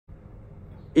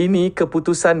Ini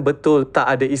keputusan betul, tak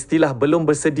ada istilah belum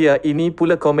bersedia. Ini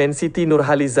pula komen Siti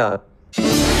Nurhaliza.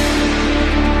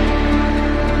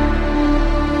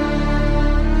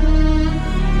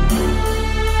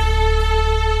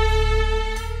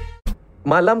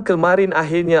 Malam kelmarin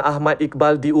akhirnya Ahmad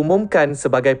Iqbal diumumkan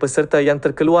sebagai peserta yang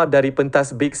terkeluar dari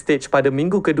pentas Big Stage pada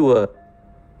minggu kedua.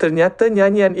 Ternyata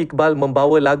nyanyian Iqbal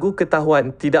membawa lagu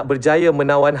ketahuan tidak berjaya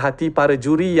menawan hati para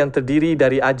juri yang terdiri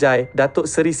dari Ajai, Datuk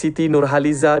Seri Siti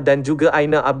Nurhaliza dan juga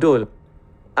Aina Abdul.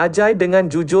 Ajai dengan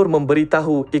jujur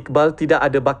memberitahu Iqbal tidak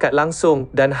ada bakat langsung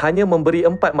dan hanya memberi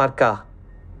 4 markah.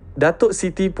 Datuk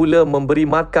Siti pula memberi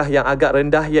markah yang agak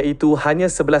rendah iaitu hanya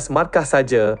 11 markah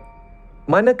saja.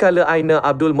 Manakala Aina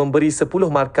Abdul memberi 10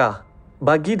 markah.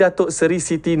 Bagi Datuk Seri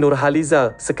Siti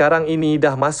Nurhaliza, sekarang ini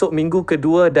dah masuk minggu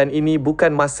kedua dan ini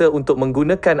bukan masa untuk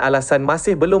menggunakan alasan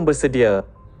masih belum bersedia.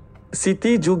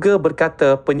 Siti juga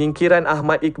berkata penyingkiran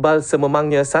Ahmad Iqbal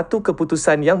sememangnya satu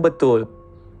keputusan yang betul.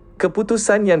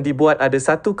 Keputusan yang dibuat ada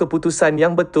satu keputusan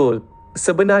yang betul.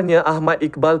 Sebenarnya Ahmad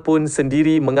Iqbal pun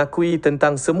sendiri mengakui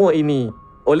tentang semua ini.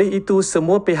 Oleh itu,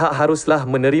 semua pihak haruslah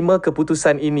menerima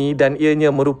keputusan ini dan ianya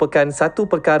merupakan satu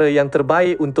perkara yang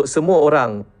terbaik untuk semua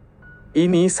orang.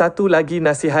 Ini satu lagi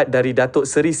nasihat dari Datuk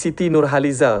Seri Siti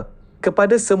Nurhaliza.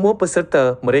 Kepada semua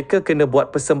peserta, mereka kena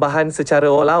buat persembahan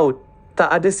secara all out. Tak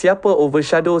ada siapa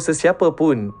overshadow sesiapa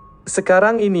pun.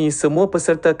 Sekarang ini semua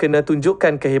peserta kena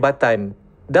tunjukkan kehebatan.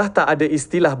 Dah tak ada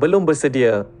istilah belum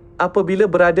bersedia. Apabila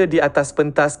berada di atas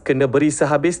pentas, kena beri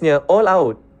sehabisnya all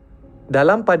out.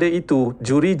 Dalam pada itu,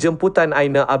 juri jemputan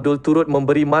Aina Abdul turut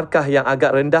memberi markah yang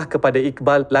agak rendah kepada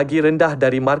Iqbal, lagi rendah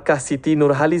dari markah Siti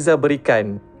Nurhaliza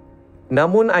berikan.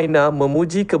 Namun Aina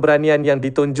memuji keberanian yang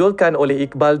ditonjolkan oleh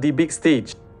Iqbal di Big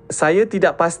Stage. Saya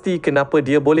tidak pasti kenapa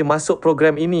dia boleh masuk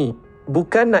program ini.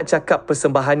 Bukan nak cakap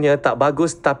persembahannya tak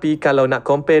bagus, tapi kalau nak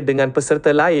compare dengan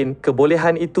peserta lain,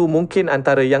 kebolehan itu mungkin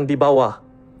antara yang di bawah.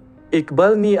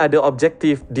 Iqbal ni ada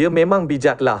objektif, dia memang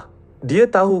bijaklah.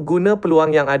 Dia tahu guna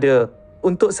peluang yang ada.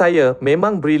 Untuk saya,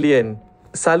 memang brilian.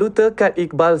 Salute kat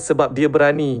Iqbal sebab dia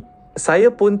berani. Saya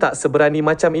pun tak seberani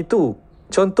macam itu.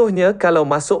 Contohnya kalau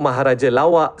masuk Maharaja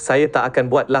lawak, saya tak akan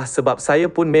buatlah sebab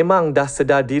saya pun memang dah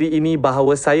sedar diri ini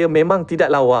bahawa saya memang tidak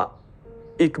lawak.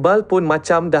 Iqbal pun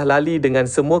macam dah lali dengan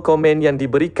semua komen yang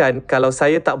diberikan kalau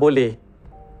saya tak boleh.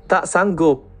 Tak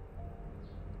sanggup.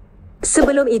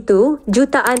 Sebelum itu,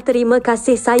 jutaan terima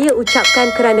kasih saya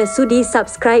ucapkan kerana sudi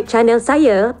subscribe channel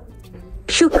saya.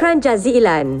 Syukran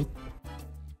jazilan.